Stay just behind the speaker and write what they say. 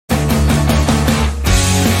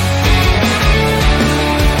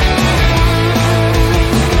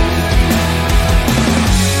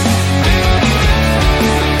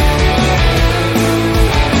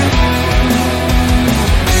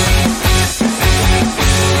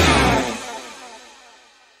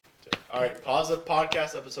All right, Paws Up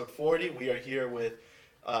Podcast, episode 40. We are here with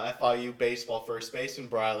FIU Baseball first baseman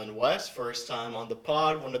Brylan West. First time on the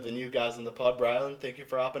pod, one of the new guys on the pod. Brylan, thank you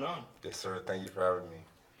for hopping on. Yes, sir. Thank you for having me.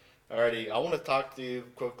 Alrighty, I want to talk to you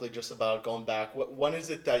quickly just about going back. When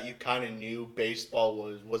is it that you kind of knew baseball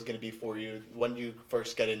was going to be for you? When did you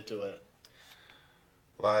first get into it?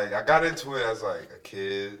 Like, I got into it as, like, a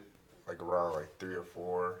kid, like, around, like, 3 or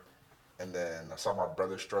 4. And then I saw my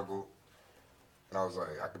brother struggle. And I was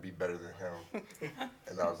like, I could be better than him.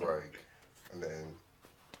 And I was like, and then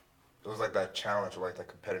it was like that challenge, or like that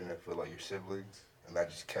competitive with like your siblings. And I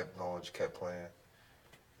just kept going, just kept playing.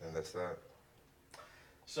 And that's that.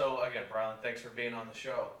 So again, Brylan, thanks for being on the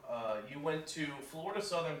show. You went to Florida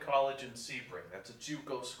Southern College in Sebring. That's a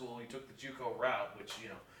JUCO school. You took the JUCO route, which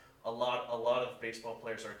a lot of baseball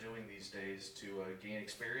players are doing these days to gain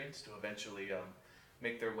experience to eventually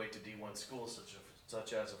make their way to D1 schools,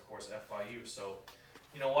 such as of course FIU. So,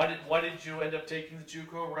 why did you end up taking the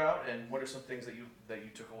JUCO route, and what are some things that you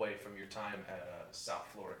took away from your time at South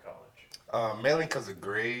Florida College? Mainly because of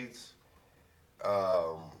grades.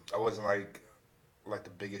 I wasn't like the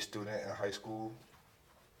biggest student in high school.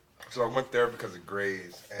 So I went there because of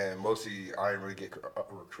grades, and mostly I didn't really get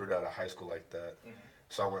recruited out of high school like that. Mm-hmm.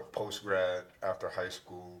 So I went post-grad after high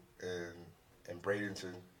school in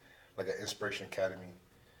Bradenton, like an Inspiration Academy.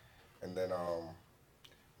 And then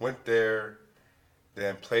went there,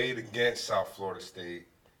 then played against South Florida State.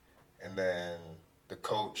 And then the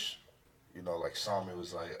coach, like saw me,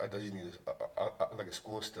 was like, does you need like a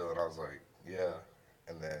school still? And I was like, yeah.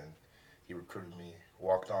 And then he recruited me,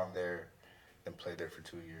 walked on there, and played there for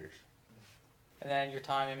 2 years. And then your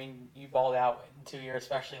time, you balled out in 2 years,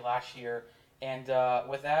 especially last year. And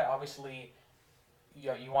with that, obviously,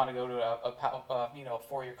 you want to go to a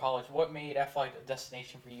 4-year college. What made FI a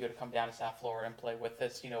destination for you to come down to South Florida and play with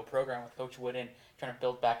this, program with Coach Wooden, trying to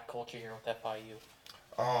build back a culture here with FIU?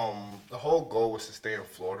 The whole goal was to stay in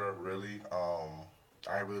Florida, really.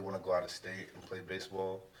 I really want to go out of state and play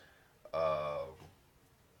baseball.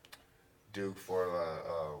 Do for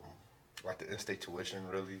like the in-state tuition,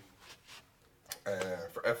 really. And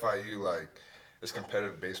for FIU, like, it's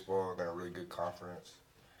competitive baseball and they're a really good conference.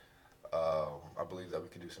 I believe that we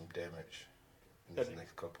could do some damage in this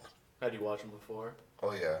next couple. Had you watched them before?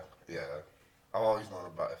 Oh yeah. I've always known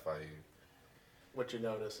about FIU. What you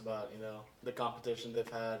notice about the competition they've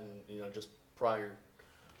had and just prior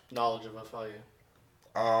knowledge of FIU?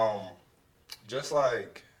 Just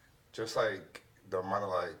like the amount of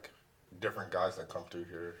like different guys that come through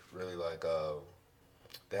here. Really, like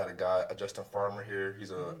they had a Justin Farmer here.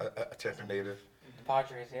 He's a Tampa native. The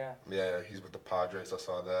Padres, yeah. Yeah, he's with the Padres. I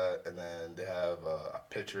saw that. And then they have a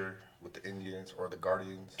pitcher with the Indians or the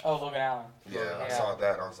Guardians. Oh, Logan Allen. Yeah, I saw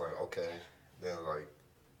that. And I was like, okay. Then like,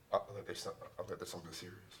 I bet there's something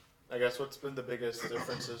serious. I guess what's been the biggest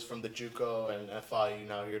differences from the JUCO and FIU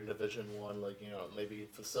now here in Division I? Like maybe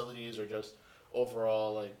facilities or just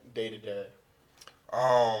overall like day to day.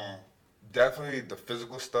 Definitely the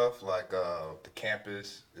physical stuff. Like the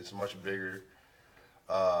campus is much bigger.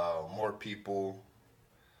 More people.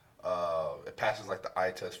 It passes like the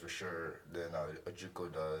eye test for sure than a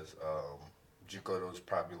JUCO does. JUCO does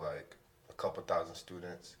probably like a couple thousand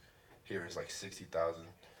students. Here it's like 60,000.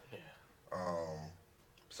 Yeah.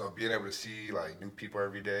 So being able to see like new people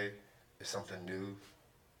every day is something new.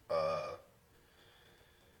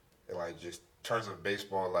 And like just in terms of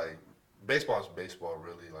baseball, like baseball is baseball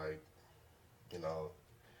really. Like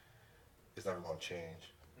it's never gonna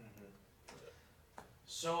change.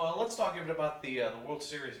 So let's talk a bit about the World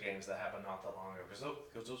Series games that happened not that long ago,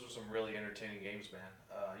 because those were some really entertaining games, man.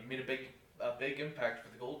 You made a big impact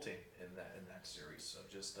for the Gold Team in that series. So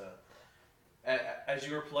just as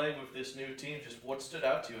you were playing with this new team, just what stood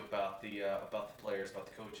out to you about the players, about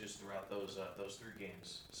the coaches throughout those 3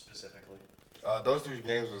 games specifically? Those 3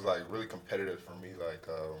 games was like really competitive for me. Like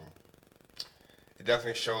it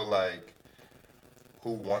definitely showed like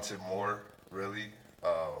who wants it more, really.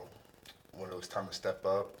 When it was time to step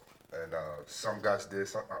up, and some guys did,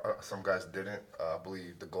 some guys didn't. I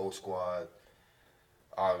believe the Gold Squad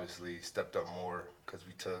obviously stepped up more because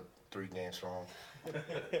we took 3 games from them.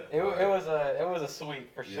 It was a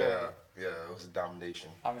sweep for sure. Yeah, it was a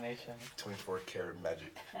domination. 24-karat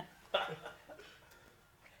magic.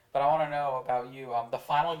 But I want to know about you. The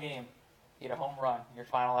final game, you had a home run, your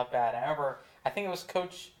final at bat. I remember, I think it was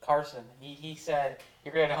Coach Carson. He said,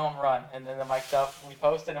 you're going to hit a home run. And then the mic'd up, we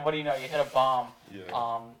posted, and what do you know? You hit a bomb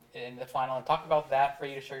in the final. And talk about that for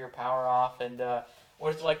you to show your power off. And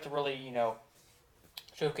what is it like to really,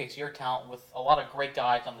 showcase your talent with a lot of great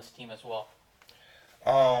guys on this team as well?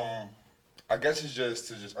 I guess it's just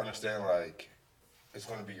to understand, like, it's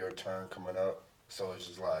gonna be your turn coming up. So it's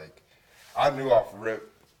just like, I knew off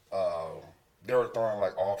rip, they were throwing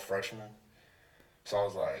like all freshmen. So I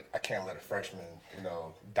was like, I can't let a freshman,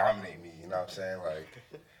 dominate me. You know what I'm saying?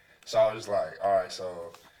 Like, so I was like, all right.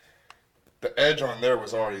 So the edge on there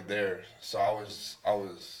was already there. So I was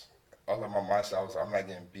in my mindset. I was like, I'm not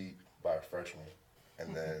getting beat by a freshman.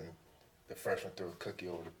 And then the freshman threw a cookie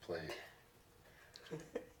over the plate,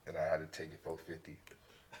 and I had to take it 450.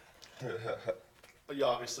 But you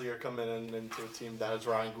obviously are coming into a team that has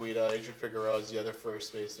Ryan Guida, Adrian Figueroa as the other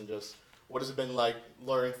first baseman. Just what has it been like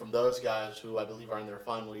learning from those guys who I believe are in their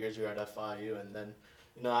final years here at FIU, and then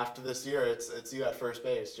after this year it's you at first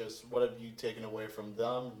base. Just what have you taken away from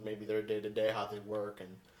them? Maybe their day to day, how they work, and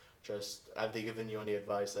just have they given you any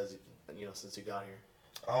advice as since you got here?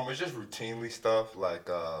 It's just routinely stuff like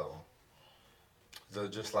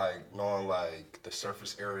just like knowing like the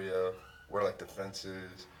surface area, where like the fence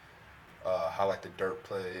is, how like the dirt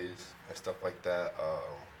plays and stuff like that.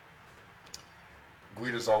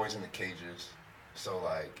 Guida's always in the cages, so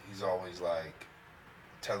like he's always like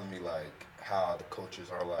telling me like how the coaches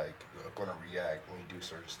are like gonna react when you do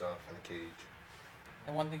certain stuff in the cage.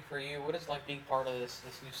 And one thing for you, what is it like being part of this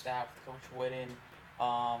new staff with Coach Whitten,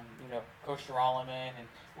 Coach Geralman, and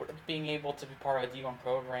being able to be part of a D1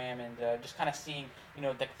 program and just kind of seeing, the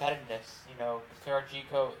competitiveness, Sarah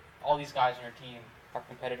Gico, all these guys on your team are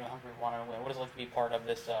competitive, hungry, want to win. What is it like to be part of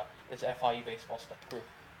this FIU baseball group?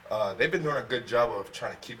 They've been doing a good job of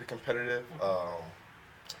trying to keep it competitive.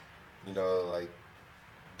 Like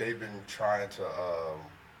they've been trying to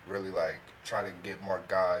really like try to get more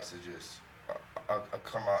guys to just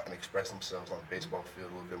come out and express themselves on the baseball field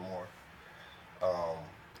a little bit more.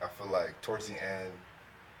 I feel like towards the end,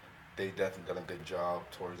 they definitely done a good job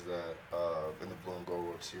towards that in the Blue and Gold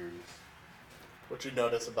World Series. What you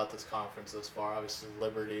notice about this conference this far? Obviously,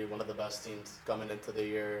 Liberty, one of the best teams coming into the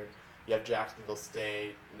year. You have Jacksonville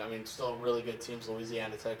State. Still really good teams.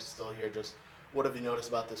 Louisiana Tech is still here. Just what have you noticed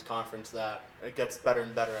about this conference that it gets better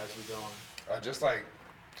and better as we go on? Just like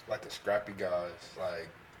the scrappy guys. Like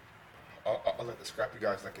I like the scrappy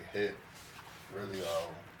guys that can hit really,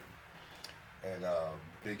 and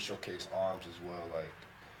big showcase arms as well. Like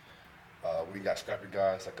we got scrappy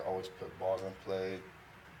guys that can always put balls in play,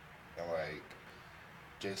 and like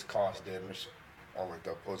just cause damage on like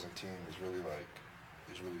the opposing team is really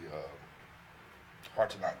hard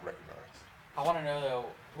to not recognize. I want to know though,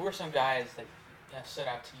 who are some guys that stood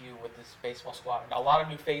out to you with this baseball squad? A lot of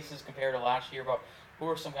new faces compared to last year, but who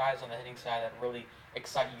are some guys on the hitting side that really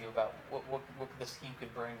excite you about what this team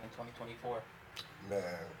could bring in 2024? Man,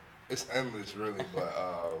 it's endless really, but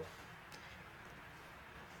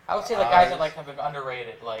I would say the guys that like have been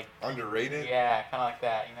underrated, like underrated. Yeah, kind of like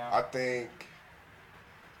that,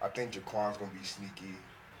 I think Jaquan's gonna be sneaky.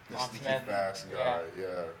 He's a sneaky Smith, fast guy. yeah.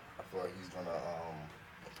 Yeah, I feel like he's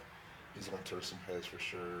gonna turn some heads for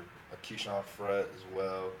sure. Keyshawn Fred as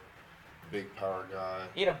well, big power guy.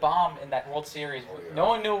 He had a bomb in that World Series. Oh, yeah. No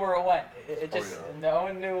one knew where it went. No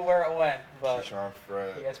one knew where it went. But Keyshawn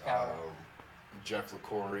Fred. he has power. Jeff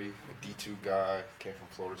LaCorey, a D2 guy, came from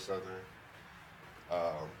Florida Southern.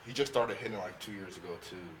 He just started hitting like 2 years ago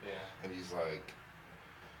too. Yeah. And he's like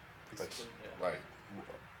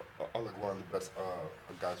one of the best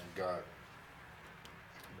guys we got.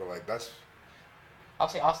 But like that's I'll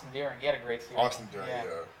say Austin Deering. He had a great series. Austin Deering,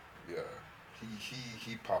 yeah.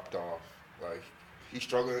 He popped off. Like he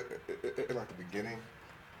struggled in like the beginning,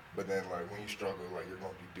 but then like when you struggle, like you're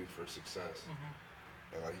gonna be due for success.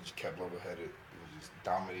 Mm-hmm. And like he just kept level-headed and just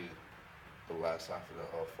dominated the last half of the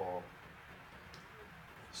fall.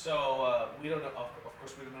 So we don't know. Of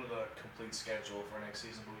course, we don't know the complete schedule for next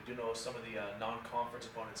season, but we do know some of the non-conference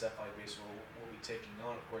opponents FIU Baseball will be taking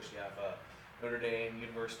on. Of course, you have Notre Dame,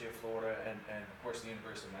 University of Florida, and of course the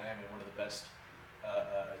University of Miami, one of the best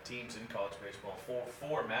teams in college baseball.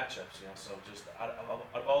 Four matchups, So just out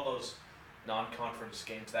of all those non-conference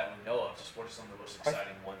games that we know of, just what are some of the most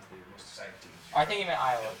exciting ones? The most exciting teams? I think even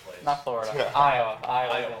Iowa, not Florida. Iowa.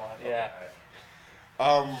 Yeah.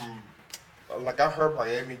 Like I heard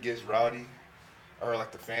Miami gets rowdy. I heard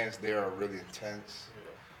like the fans there are really intense.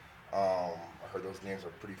 I heard those games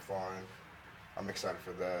are pretty fun. I'm excited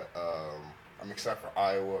for that. I'm excited for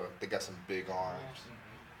Iowa. They got some big arms.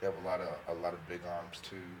 They have a lot of big arms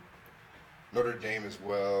too. Notre Dame as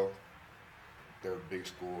well. They're a big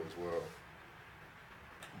school as well.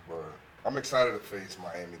 But I'm excited to face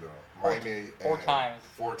Miami though. Miami four times.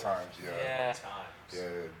 4 times, yeah. Yeah.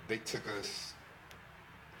 Yeah, they took us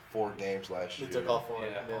 4 games last They year. took all 4.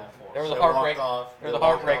 Yeah, Yeah. all 4. There was a They heartbreak. walked off. There was They a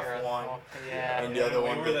walked off heartbreaker. one, Yeah. and the other we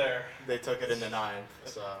one were there. they took it in the 9th.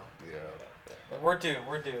 So Yeah. We're due.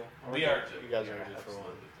 We're due. We are due. You guys are Yeah, due for one.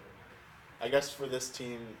 absolutely. I guess for this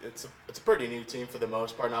team, it's a pretty new team for the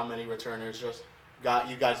most part. Not many returners. Just got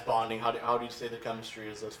you guys bonding. How do you say the chemistry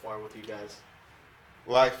is thus far with you guys?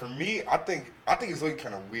 Like for me, I think it's looking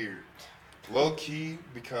kind of weird, low key,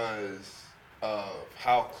 because of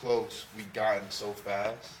how close we gotten so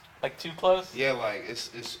fast. Like too close. Yeah, like it's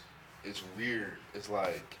weird. It's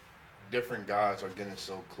like different guys are getting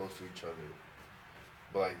so close to each other,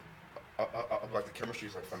 but like the chemistry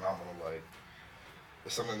is like phenomenal. Like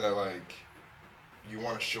it's something that like you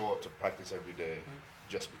want to show up to practice every day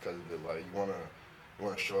just because of it. Like you want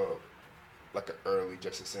to show up like early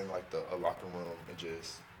just to sit in like a locker room and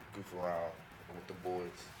just goof around with the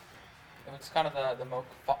boys. It's kind of the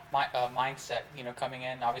mindset, you know, coming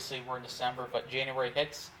in. Obviously, we're in December, but January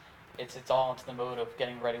hits. It's all into the mode of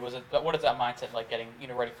getting ready. What is that mindset like? Getting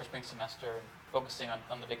ready for spring semester and focusing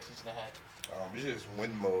on the big season ahead. It's just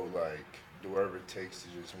win mode. Like do whatever it takes to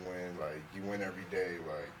just win. Like you win every day.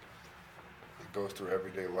 Like it goes through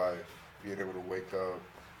everyday life. Being able to wake up,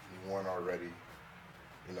 you won already.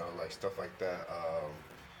 You know, like stuff like that.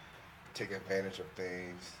 Take advantage of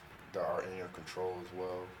things that are in your control as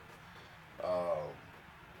well.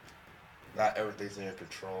 Not everything's in your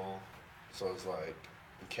control, so it's like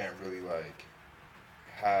you can't really like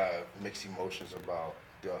have mixed emotions about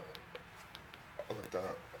the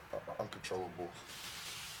uncontrollables.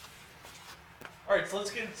 All right, so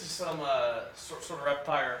let's get into some sort of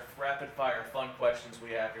rapid fire fun questions we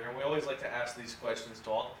have here, and we always like to ask these questions to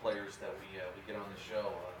all the players that we get on the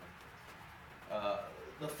show.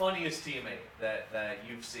 The funniest teammate that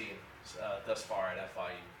you've seen thus far at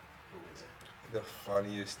FIU, who is it? The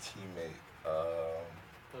funniest teammate,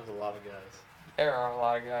 There's a lot of guys. There are a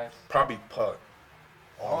lot of guys. probably Puck.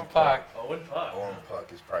 Owen Puck. Owen Puck. Owen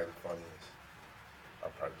Puck is probably the funniest.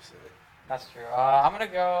 I'd probably say. That's true. I'm gonna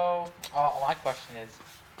go. My question is,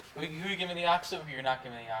 who you giving the ox to? Who you're not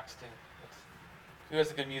giving the ox to? Who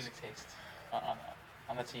has a good music taste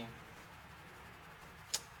on the team?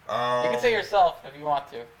 You can say yourself if you want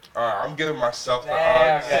to. Alright, I'm giving myself the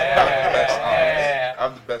Yeah, ox. okay, I'm the best yeah, ox. yeah.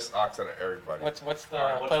 I'm the best ox out of everybody. What's the All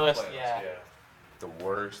right, what's playlist? the Yeah. The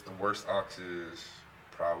worst ox is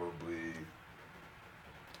probably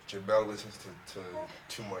Jabel listens to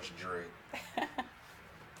too much Drake.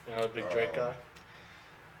 You know, a big Drake guy.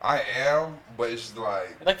 I am, but it's just like,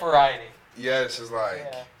 You like variety. yeah, it's just like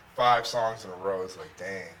Yeah. 5 songs in a row. It's like,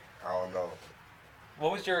 dang, I don't know.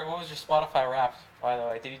 What was your Spotify Wrapped, by the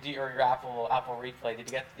way? Did you do or your Apple Replay?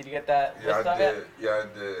 Did you get that Yeah, list I of it? did. Yeah,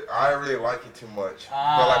 I did. I didn't really like it too much.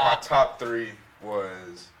 Ah. But like my top 3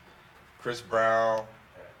 was Chris Brown,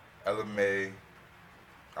 Ella May,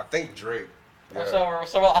 I think Drake. Yeah.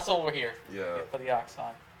 So that's what we're here. Yeah. Put the ox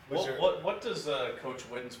on. What's your- What does Coach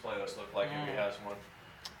Witten's playlist look like if he has one?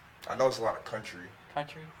 I know it's a lot of country.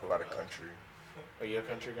 Country. A lot of country. Are you a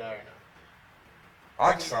country guy or no? I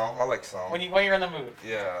like some. I like some. When you're in the mood.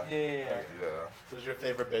 Yeah. Yeah. Yeah. Who's your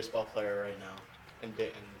favorite baseball player right now in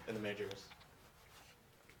the majors?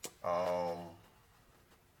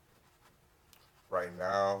 Right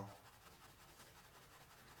now.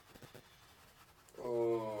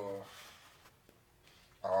 Oh.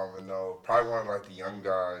 I don't even know. Probably one of like the young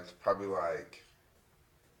guys. Probably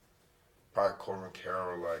Corbin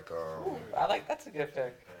Carroll, like Ooh, I like that's a good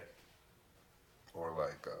pick. or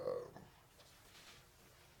like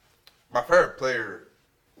my favorite player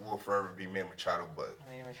will forever be Manny Machado, but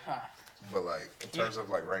I mean, like in terms of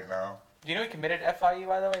like right now, do you know he committed to FIU,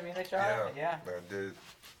 by the way? Me and yeah, Yeah. I did.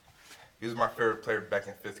 He was my favorite player back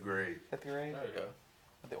in 5th grade. 5th grade. There you go.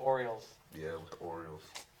 With the Orioles. Yeah, with the Orioles.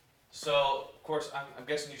 So, of course, I'm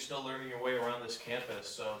guessing you're still learning your way around this campus.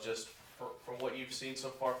 So, just from what you've seen so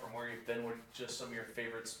far, from where you've been, what just some of your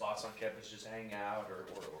favorite spots on campus? Just hang out, or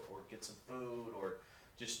get some food, or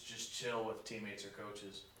just chill with teammates or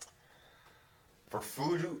coaches. For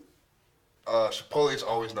food, Chipotle is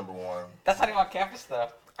always number 1. That's not even on campus though.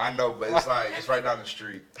 I know, but it's like it's right down the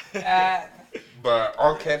street. Uh, But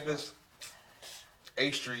on campus,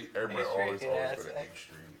 8th Street, everybody 8th Street, always yeah, go it's- to 8th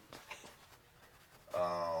Street.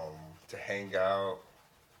 To hang out,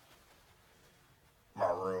 my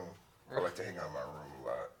room. I like to hang out in my room a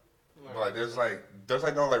lot. But like there's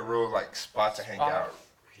no like real like spot to hang Spot. out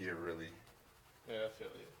here really. Yeah, I feel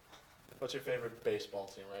you. What's your favorite baseball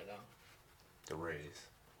team right now? The Rays,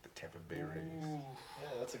 the Tampa Bay Rays, ooh. Yeah,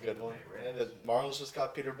 that's a good one. Yeah, the Marlins just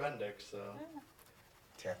got Peter Bendick, so.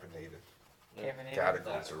 Tampa native. Kevin Avery. Gotta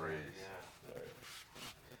go That's with the right, Rays. yeah.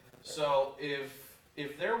 So,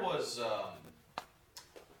 if there was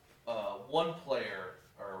one player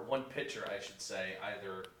or one pitcher, I should say,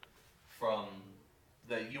 either from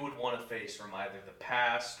that you would want to face from either the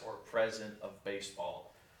past or present of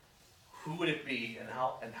baseball, who would it be, and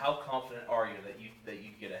how confident are you that you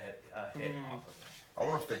get a hit off of it? I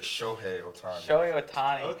want to face Shohei Ohtani. Shohei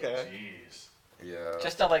Ohtani. Okay. Jeez. Yeah.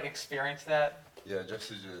 Just to like experience that. Yeah, just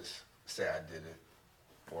to say I did it,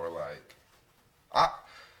 or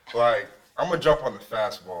I'm gonna jump on the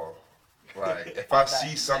fastball. Like if I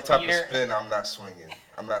see some type of spin, I'm not swinging.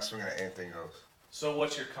 I'm not swinging at anything else. So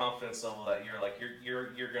what's your confidence level that you're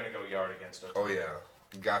gonna go yard against Ohtani? Oh yeah,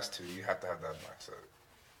 you got to. You have to have that mindset.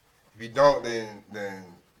 If you don't, then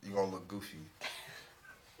you're gonna look goofy.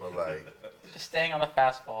 But like, Just staying on the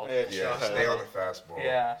fastball. yeah, stay on the fastball.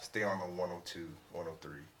 Yeah. Stay on the 102,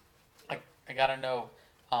 103. I gotta know,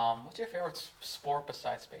 what's your favorite sport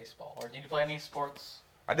besides baseball? Or did you play any sports?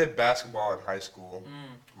 I did basketball in high school,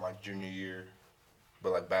 my junior year.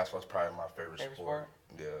 But like basketball's probably my favorite sport.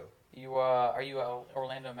 Yeah. You are you a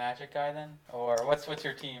Orlando Magic guy then, or what's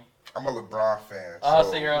your team? I'm a LeBron fan. Oh,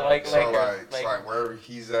 so you're like so like wherever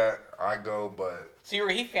he's at, I go. But so you were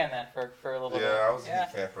a Heat fan then for a little bit. Yeah, I was a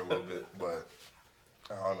Heat fan for a little bit, but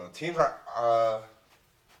I don't know. Teams I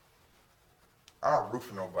don't root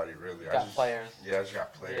for nobody really. Got players. Yeah, I just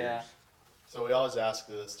got players. Yeah. So we always ask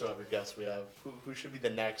this to every guest we have: who should be the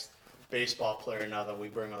next baseball player now that we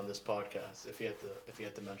bring on this podcast? If you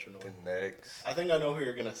had to mention one. The next. I think I know who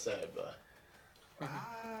you're gonna say, but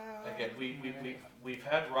Again, we've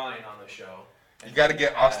had Ryan on the show. You got to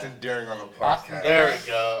get Austin Deering on the podcast. there we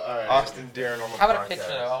go. All right. Austin Deering on the podcast. How about a pitcher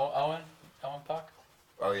though? Owen Puck?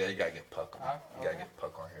 Oh yeah, you gotta get Puck on. You gotta Okay. get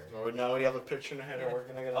Puck on here. Well, now we have a pitcher and a hitter. We're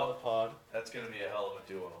gonna get on the pod. That's gonna be a hell of a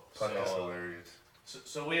duo. Puck is hilarious.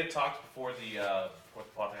 So we had talked before the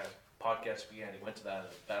podcast began. He went to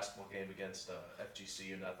that basketball game against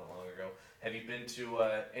FGCU not that long ago. Have you been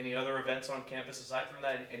to any other events on campus aside from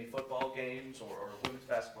that? Any football games or women's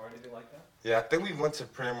basketball or anything like that? Yeah, I think we went to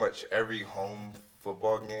pretty much every home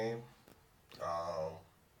football game.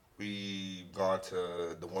 We've gone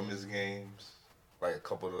to the women's games, like a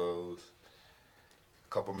couple of those, a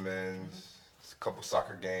couple men's, a couple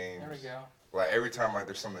soccer games. There we go. Like every time like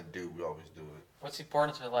there's something to do, we always do it. What's the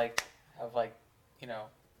importance of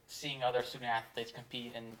seeing other student athletes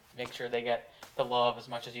compete and make sure they get the love as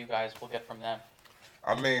much as you guys will get from them?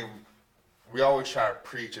 I mean, we always try to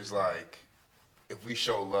preach is like, if we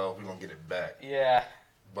show love, we're gonna get it back. Yeah.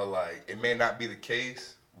 But like, it may not be the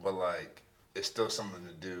case, but like, it's still something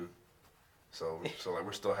to do. So like,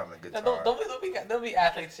 we're still having a good time. There'll be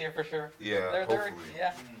athletes here for sure. Yeah, hopefully.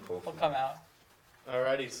 Yeah, Hopefully. they'll come out.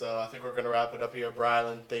 Alrighty, so I think we're gonna wrap it up here.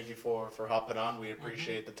 Brylan, thank you for hopping on. We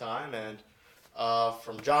appreciate the time. And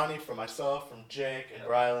from Johnny, from myself, from Jake, and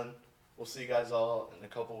Brylan, we'll see you guys all in a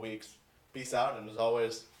couple weeks. Peace out, and as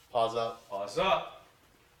always, paws up. Paws up.